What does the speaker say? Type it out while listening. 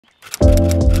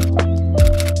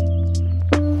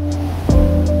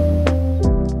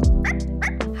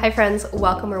Hi friends,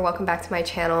 welcome back to my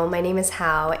channel. My name is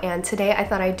Hao, and today I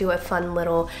thought I'd do a fun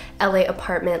little LA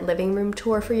apartment living room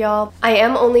tour for y'all. I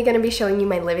am only going to be showing you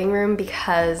my living room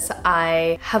because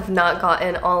I have not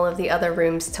gotten all of the other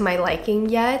rooms to my liking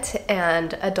yet,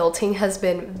 and adulting has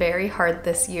been very hard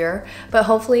this year, but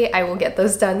hopefully I will get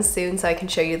those done soon so I can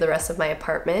show you the rest of my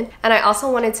apartment. And I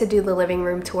also wanted to do the living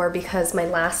room tour because my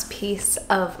last piece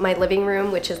of my living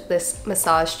room, which is this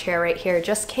massage chair right here,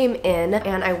 just came in,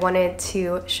 and I wanted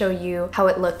to show you how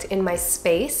it looked in my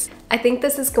space. I think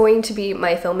this is going to be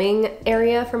my filming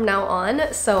area from now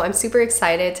on, so I'm super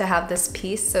excited to have this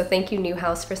piece, so thank you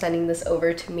Nouhaus for sending this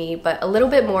over to me, but a little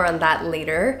bit more on that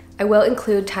later. I will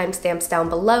include timestamps down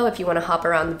below if you want to hop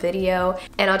around the video,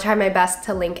 and I'll try my best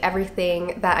to link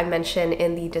everything that I mention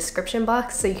in the description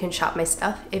box so you can shop my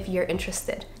stuff if you're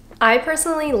interested. I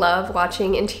personally love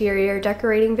watching interior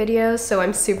decorating videos, so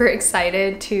I'm super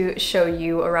excited to show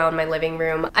you around my living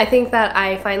room. I think that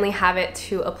I finally have it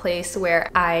to a place where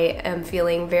I am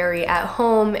feeling very at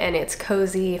home and it's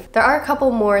cozy. There are a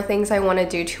couple more things I want to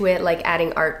do to it, like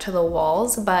adding art to the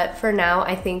walls, but for now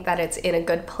I think that it's in a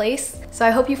good place. So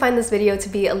I hope you find this video to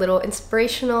be a little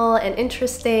inspirational and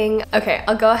interesting. Okay,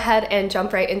 I'll go ahead and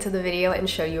jump right into the video and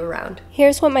show you around.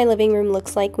 Here's what my living room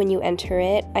looks like when you enter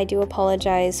it. I do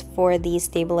apologize for the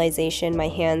stabilization. My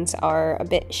hands are a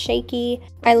bit shaky.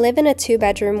 I live in a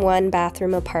 2-bedroom,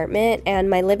 1-bathroom apartment, and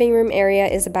my living room area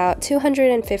is about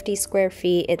 250 square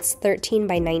feet. It's 13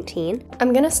 by 19.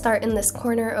 I'm gonna start in this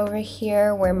corner over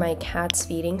here where my cat's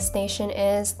feeding station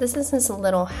is. This is his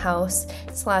little house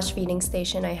slash feeding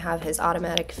station. I have his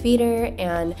automatic feeder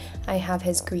and I have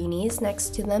his greenies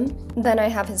next to them. Then I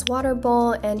have his water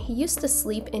bowl, and he used to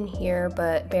sleep in here,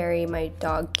 but Barry, my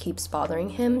dog, keeps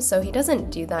bothering him, so he doesn't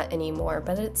do that anymore,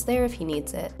 but it's there if he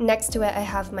needs it. Next to it I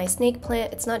have my snake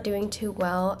plant. It's not doing too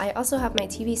well. I also have my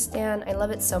TV stand. I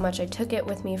love it so much. I took it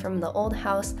with me from the old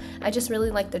house. I just really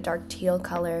like the dark teal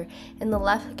color. In the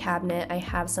left cabinet I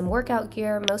have some workout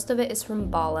gear. Most of it is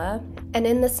from Bala. And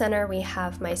in the center we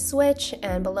have my Switch,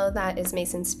 and below that is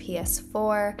Mason's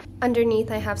PS4.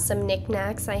 Underneath I have some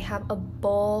knickknacks. I have a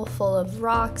bowl full of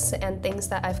rocks and things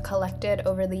that I've collected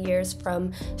over the years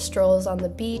from strolls on the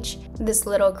beach. This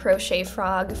little crochet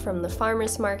frog from the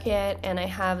farmer's market, and I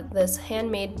have this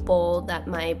handmade bowl that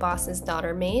my boss's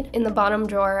daughter made. In the bottom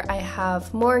drawer I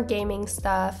have more gaming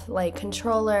stuff like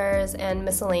controllers and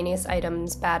miscellaneous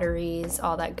items, batteries,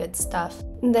 all that good stuff.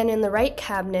 And then in the right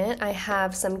cabinet I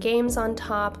have some games on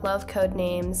top, love code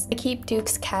names. I keep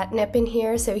Duke's catnip in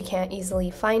here so he can't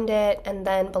easily find it, and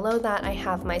then below that I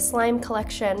have my slime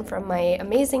collection from my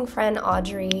amazing friend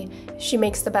Audrey. She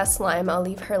makes the best slime. I'll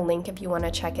leave her link if you want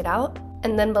to check it out.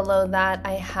 And then below that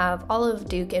I have all of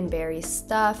Duke and Barry's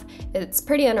stuff. It's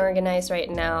pretty unorganized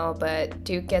right now, but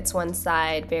Duke gets one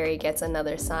side, Barry gets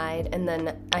another side, and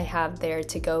then I have their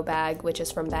to-go bag, which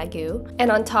is from Bagoo.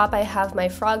 And on top I have my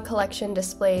frog collection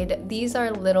displayed. These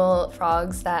are little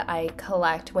frogs that I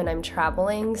collect when I'm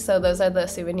traveling, so those are the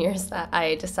souvenirs that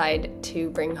I decide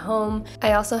to bring home.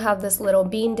 I also have this little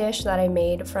bean dish that I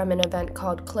made from an event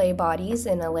called Clay Bodies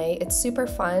in LA. It's super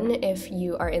fun if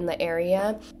you are in the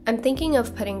area. I'm thinking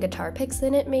of putting guitar picks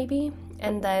in it maybe.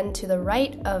 And then to the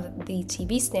right of the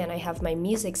TV stand I have my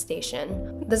music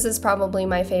station. This is probably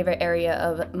my favorite area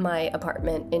of my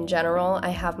apartment in general. I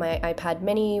have my iPad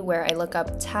mini where I look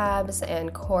up tabs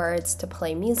and chords to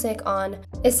play music on.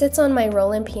 It sits on my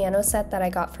roll-in piano set that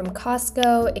I got from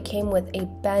Costco. It came with a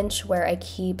bench where I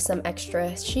keep some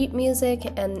extra sheet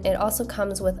music, and it also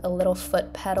comes with a little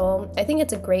foot pedal. I think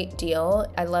it's a great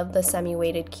deal. I love the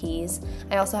semi-weighted keys.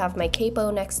 I also have my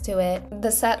capo next to it. The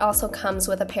set also comes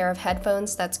with a pair of headphones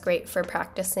that's great for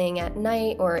practicing at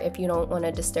night or if you don't want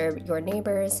to disturb your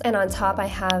neighbors. And on top I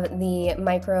have the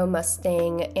Micro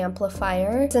Mustang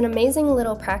amplifier. It's an amazing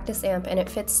little practice amp and it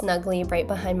fits snugly right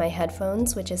behind my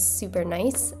headphones, which is super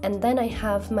nice. And then I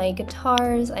have my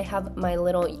guitars. I have my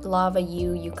little Lava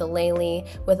U ukulele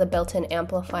with a built-in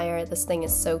amplifier. This thing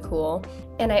is so cool.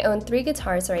 And I own 3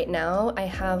 guitars right now. I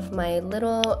have my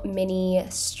little mini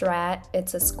Strat.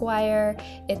 It's a Squire.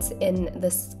 It's in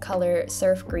this color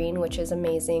surf green, which is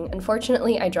amazing.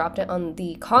 Unfortunately, I dropped it on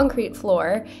the concrete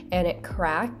floor and it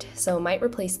cracked, so might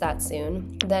replace that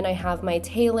soon. Then I have my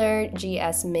Taylor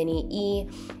GS Mini E.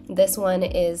 This one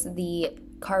is the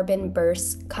carbon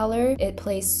burst color. It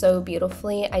plays so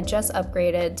beautifully. I just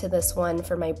upgraded to this one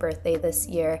for my birthday this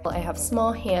year. I have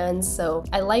small hands, so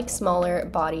I like smaller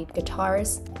bodied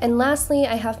guitars. And lastly,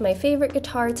 I have my favorite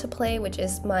guitar to play, which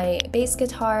is my bass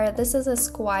guitar. This is a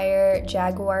Squier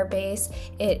Jaguar bass.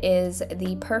 It is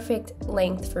the perfect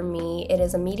length for me. It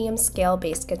is a medium scale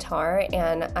bass guitar,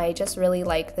 and I just really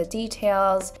like the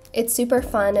details. It's super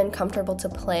fun and comfortable to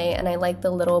play, and I like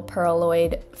the little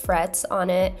pearloid frets on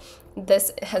it.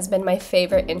 This has been my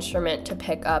favorite instrument to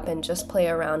pick up and just play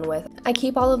around with. I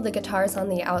keep all of the guitars on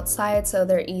the outside so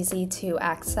they're easy to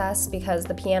access because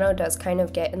the piano does kind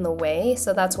of get in the way,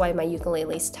 so that's why my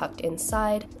ukulele's tucked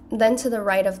inside. Then to the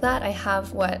right of that, I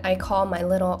have what I call my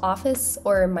little office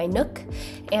or my Nook,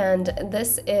 and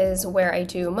this is where I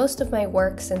do most of my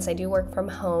work since I do work from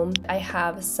home. I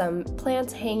have some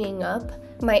plants hanging up.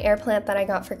 My air plant that I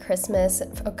got for Christmas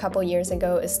a couple years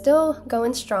ago is still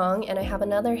going strong, and I have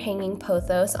another hanging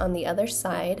pothos on the other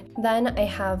side. Then I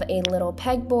have a little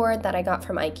pegboard that I got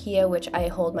from IKEA, which I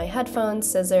hold my headphones,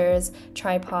 scissors,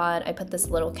 tripod. I put this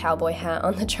little cowboy hat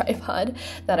on the tripod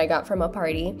that I got from a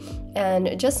party,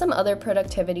 and just some other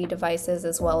productivity devices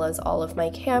as well as all of my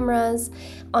cameras.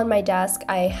 On my desk,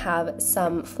 I have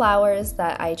some flowers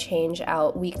that I change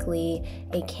out weekly,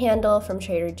 a candle from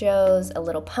Trader Joe's, a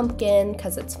little pumpkin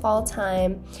because it's fall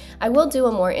time. I will do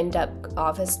a more in-depth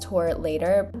office tour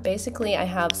later. Basically, I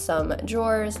have some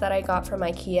drawers that I got from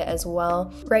IKEA as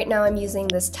well. Right now I'm using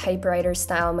this typewriter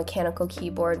style mechanical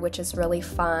keyboard, which is really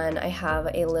fun. I have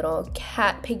a little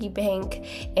cat piggy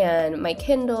bank and my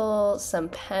Kindle, some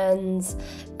pens,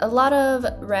 a lot of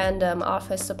random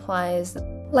office supplies.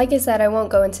 Like I said, I won't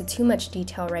go into too much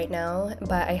detail right now,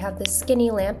 but I have this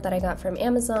skinny lamp that I got from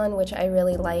Amazon, which I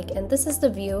really like, and this is the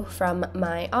view from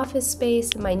my office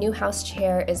space. My Nouhaus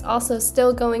chair is also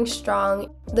still going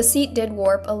strong. The seat did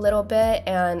warp a little bit,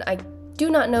 and I do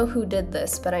not know who did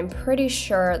this, but I'm pretty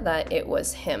sure that it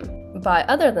was him. But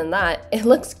other than that, it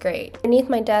looks great. Underneath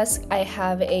my desk, I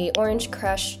have a Orange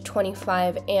Crush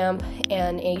 25 amp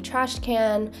and a trash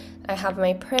can. I have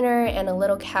my printer and a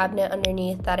little cabinet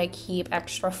underneath that I keep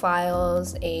extra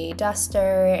files, a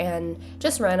duster, and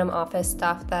just random office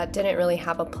stuff that didn't really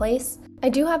have a place. I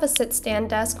do have a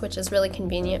sit-stand desk, which is really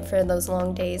convenient for those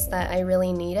long days that I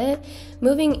really need it.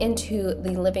 Moving into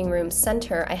the living room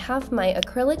center, I have my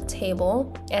acrylic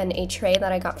table and a tray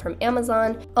that I got from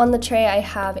Amazon. On the tray, I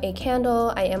have a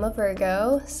candle. I am a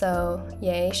Virgo, so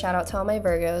yay, shout out to all my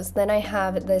Virgos. Then I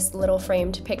have this little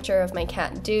framed picture of my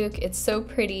cat Duke. It's so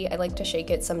pretty. I like to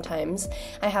shake it sometimes.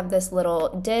 I have this little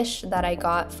dish that I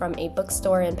got from a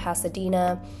bookstore in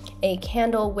Pasadena, a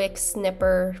candle wick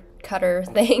snipper cutter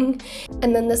thing,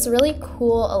 and then this really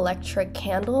cool electric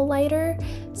candle lighter.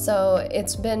 So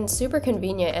it's been super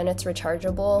convenient and it's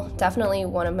rechargeable. Definitely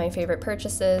one of my favorite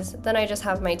purchases. Then I just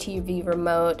have my TV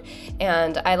remote,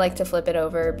 and I like to flip it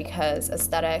over because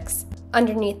aesthetics.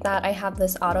 Underneath that, I have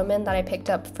this ottoman that I picked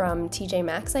up from TJ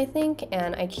Maxx, I think,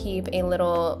 and I keep a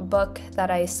little book that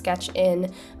I sketch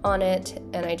in on it,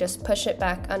 and I just push it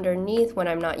back underneath when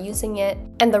I'm not using it.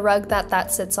 And the rug that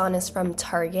sits on is from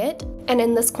Target. And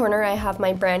in this corner, I have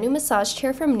my brand new massage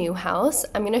chair from Nouhaus.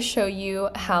 I'm going to show you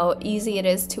how easy it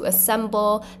is to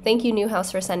assemble. Thank you,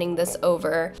 Nouhaus, for sending this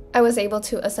over. I was able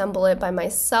to assemble it by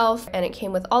myself, and it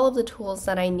came with all of the tools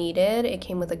that I needed. It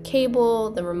came with a cable,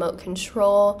 the remote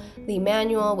control, the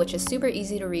manual, which is super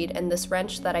easy to read, and this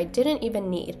wrench that I didn't even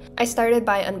need. I started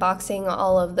by unboxing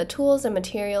all of the tools and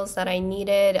materials that I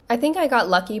needed. I think I got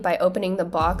lucky by opening the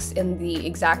box in the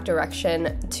exact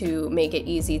direction to make it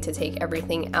easy to take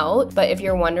everything out. But if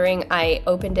you're wondering, I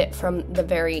opened it from the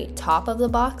very top of the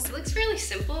box. It looks really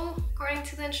simple according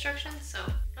to the instructions, so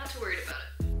not too worried about it.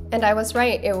 And I was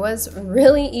right, it was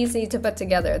really easy to put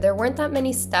together. There weren't that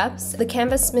many steps. The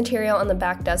canvas material on the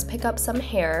back does pick up some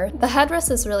hair. The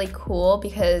headrest is really cool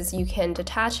because you can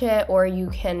detach it or you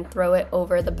can throw it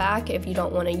over the back if you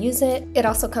don't want to use it. It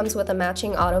also comes with a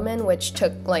matching ottoman, which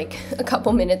took like a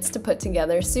couple minutes to put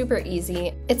together. Super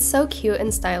easy. It's so cute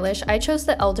and stylish. I chose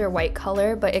the elder white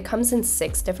color, but it comes in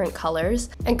 6 different colors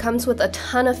and comes with a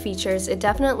ton of features. It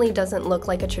definitely doesn't look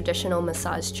like a traditional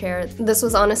massage chair. This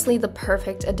was honestly the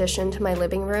perfect addition to my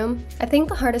living room. I think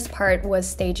the hardest part was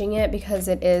staging it because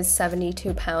it is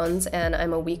 72 pounds and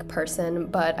I'm a weak person,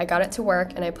 but I got it to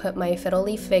work and I put my fiddle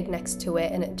leaf fig next to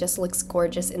it and it just looks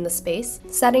gorgeous in the space.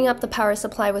 Setting up the power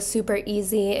supply was super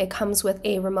easy. It comes with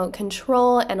a remote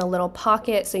control and a little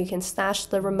pocket so you can stash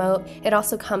the remote. It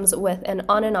also comes with an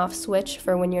on and off switch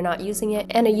for when you're not using it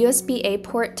and a USB-A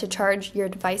port to charge your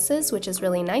devices, which is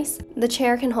really nice. The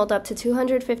chair can hold up to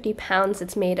 250 pounds.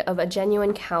 It's made of a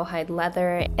genuine cowhide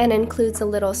leather. and includes a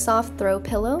little soft throw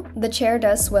pillow. The chair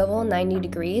does swivel 90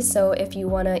 degrees, so if you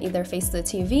want to either face the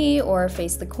TV or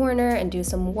face the corner and do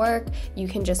some work, you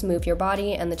can just move your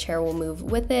body and the chair will move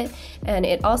with it. And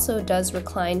it also does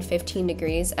recline 15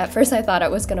 degrees. At first I thought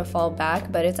it was going to fall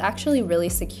back, but it's actually really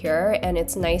secure and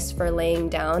it's nice for laying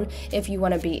down if you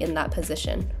want to be in that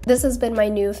position. This has been my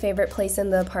new favorite place in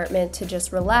the apartment to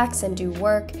just relax and do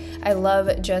work. I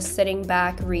love just sitting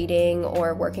back, reading,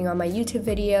 or working on my YouTube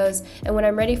videos, and when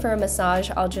I'm ready for a massage,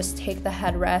 I'll just take the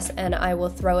headrest and I will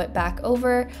throw it back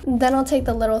over. Then I'll take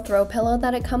the little throw pillow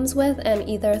that it comes with and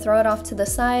either throw it off to the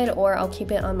side or I'll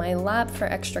keep it on my lap for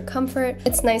extra comfort.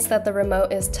 It's nice that the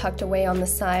remote is tucked away on the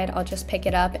side. I'll just pick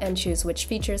it up and choose which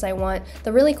features I want.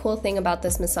 The really cool thing about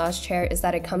this massage chair is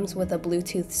that it comes with a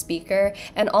Bluetooth speaker,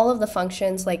 and all of the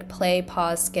functions like play,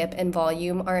 pause, skip, and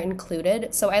volume are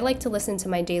included. So I like to listen to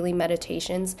my daily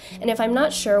meditations, and if I'm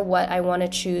not sure what I want to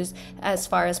choose as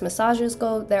far as massages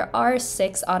go, there are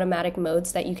 6 automatic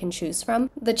modes that you can choose from.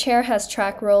 The chair has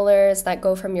track rollers that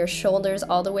go from your shoulders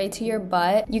all the way to your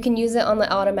butt. You can use it on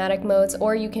the automatic modes,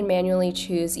 or you can manually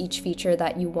choose each feature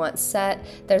that you want set.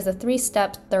 There's a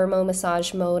 3-step thermo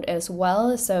massage mode as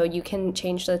well, so you can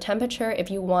change the temperature if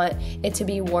you want it to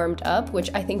be warmed up, which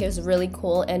I think is really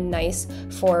cool and nice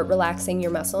for relaxing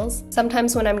your muscles.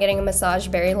 Sometimes when I'm getting a massage,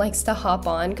 Barry likes to hop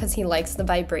on because he likes the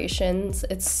vibrations.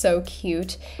 It's so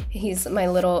cute. He's my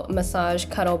little massage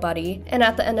cuddle buddy. And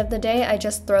at the end of the day, I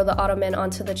just throw the ottoman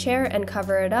onto the chair and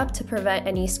cover it up to prevent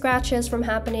any scratches from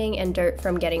happening and dirt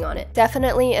from getting on it.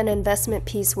 Definitely an investment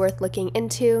piece worth looking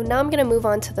into. Now I'm gonna move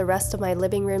on to the rest of my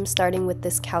living room, starting with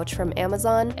this couch from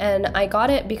Amazon. And I got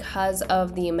it because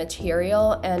of the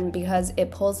material and because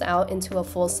it pulls out into a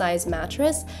full-size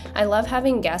mattress. I love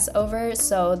having guests over,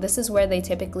 so this is where they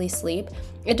typically sleep.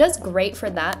 It does great for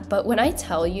that, but when I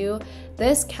tell you,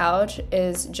 this couch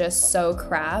is just so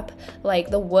crap.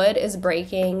 Like, the wood is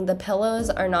breaking, the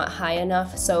pillows are not high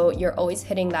enough, so you're always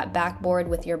hitting that backboard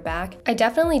with your back. I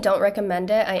definitely don't recommend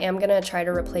it. I am gonna try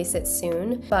to replace it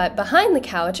soon. But behind the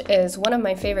couch is one of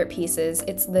my favorite pieces.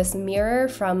 It's this mirror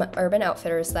from Urban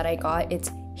Outfitters that I got. It's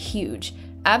huge.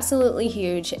 Absolutely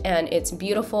huge, and it's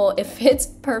beautiful. It fits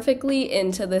perfectly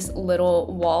into this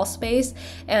little wall space,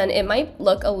 and it might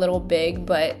look a little big,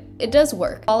 but it does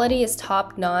work. Quality is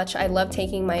top notch. I love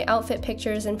taking my outfit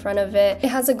pictures in front of it. It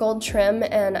has a gold trim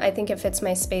and I think it fits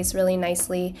my space really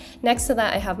nicely. Next to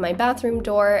that I have my bathroom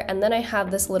door, and then I have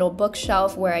this little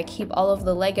bookshelf where I keep all of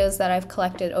the Legos that I've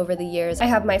collected over the years. I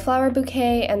have my flower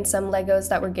bouquet and some Legos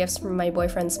that were gifts from my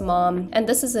boyfriend's mom, and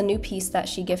this is a new piece that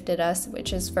she gifted us,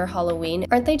 which is for Halloween.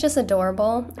 Aren't they just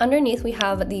adorable? Underneath we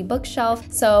have the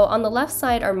bookshelf. So on the left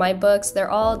side are my books. They're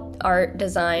all art,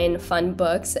 design, fun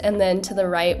books, and then to the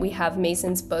right we have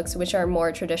Mason's books, which are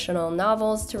more traditional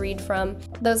novels to read from.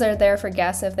 Those are there for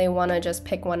guests if they want to just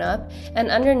pick one up. And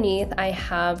underneath I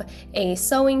have a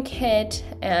sewing kit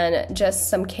and just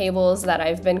some cables that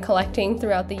I've been collecting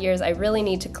throughout the years. I really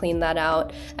need to clean that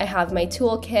out. I have my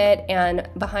toolkit, and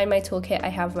behind my toolkit I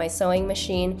have my sewing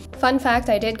machine. Fun fact,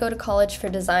 I did go to college for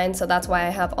design, so that's why I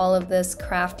have all of this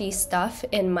crafty stuff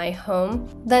in my home.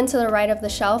 Then to the right of the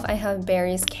shelf I have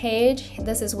Barry's cage.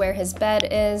 This is where his bed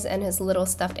is and his little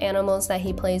stuffed animals that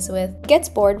he plays with. He gets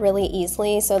bored really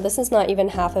easily, so this is not even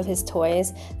half of his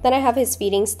toys. Then I have his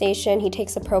feeding station. He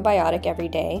takes a probiotic every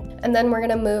day. And then we're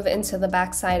gonna move into the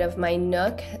back side of my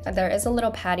Nook. There is a little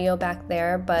patio back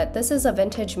there, but this is a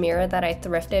vintage mirror that I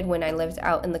thrifted when I lived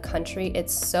out in the country.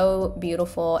 It's so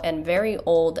beautiful and very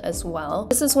old as well.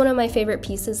 This is one of my favorite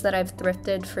pieces that I've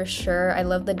thrifted for sure. I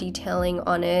love the detailing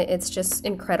on it. It's just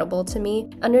incredible to me.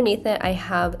 Underneath it I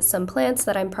have some plants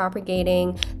that I'm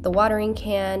propagating, the watering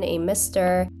can, a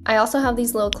mister. I also have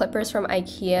these little clippers from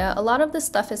IKEA. A lot of this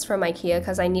stuff is from IKEA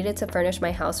because I needed to furnish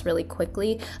my house really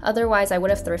quickly. Otherwise I would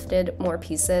have thrifted more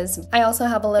pieces. I also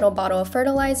have a little bottle of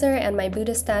fertilizer and my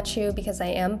Buddha statue because I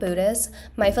am Buddhist.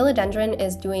 My philodendron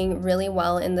is doing really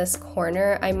well in this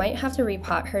corner. I might have to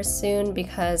repot her soon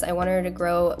because I want her to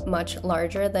grow much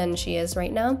larger than she is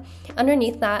right now.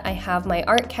 Underneath that I have my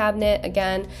art cabinet.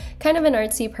 Again, kind of an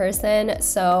artsy person,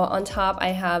 so on top I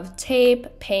have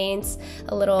tape, paints,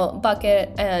 a little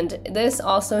bucket, and this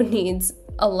also needs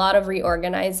a lot of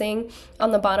reorganizing.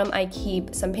 On the bottom I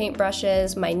keep some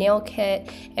paintbrushes, my nail kit,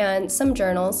 and some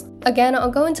journals. Again, I'll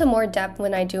go into more depth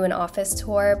when I do an office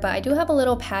tour, but I do have a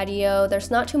little patio. There's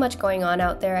not too much going on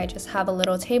out there. I just have a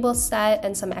little table set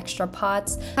and some extra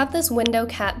pots. I have this window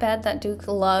cat bed that Duke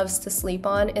loves to sleep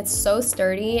on. It's so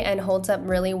sturdy and holds up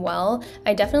really well.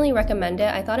 I definitely recommend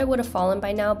it. I thought it would have fallen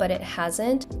by now, but it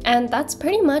hasn't. And that's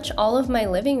pretty much all of my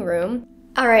living room.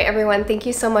 Alright everyone, thank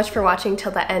you so much for watching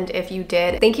till the end if you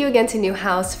did. Thank you again to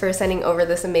Nouhaus for sending over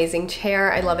this amazing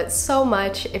chair. I love it so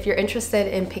much. If you're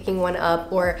interested in picking one up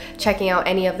or checking out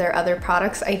any of their other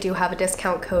products, I do have a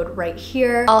discount code right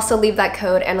here. I'll also leave that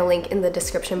code and a link in the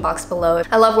description box below.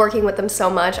 I love working with them so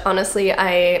much. Honestly,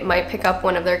 I might pick up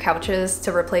one of their couches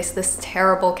to replace this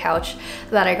terrible couch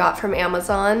that I got from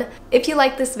Amazon. If you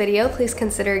like this video, please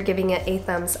consider giving it a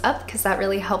thumbs up because that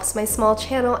really helps my small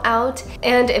channel out.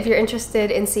 And if you're interested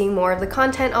in seeing more of the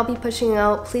content I'll be pushing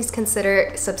out, please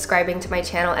consider subscribing to my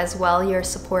channel as well. Your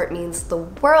support means the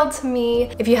world to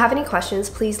me. If you have any questions,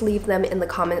 please leave them in the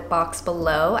comment box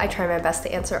below. I try my best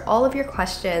to answer all of your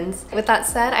questions. With that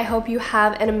said, I hope you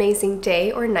have an amazing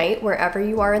day or night wherever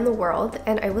you are in the world,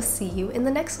 and I will see you in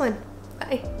the next one.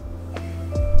 Bye.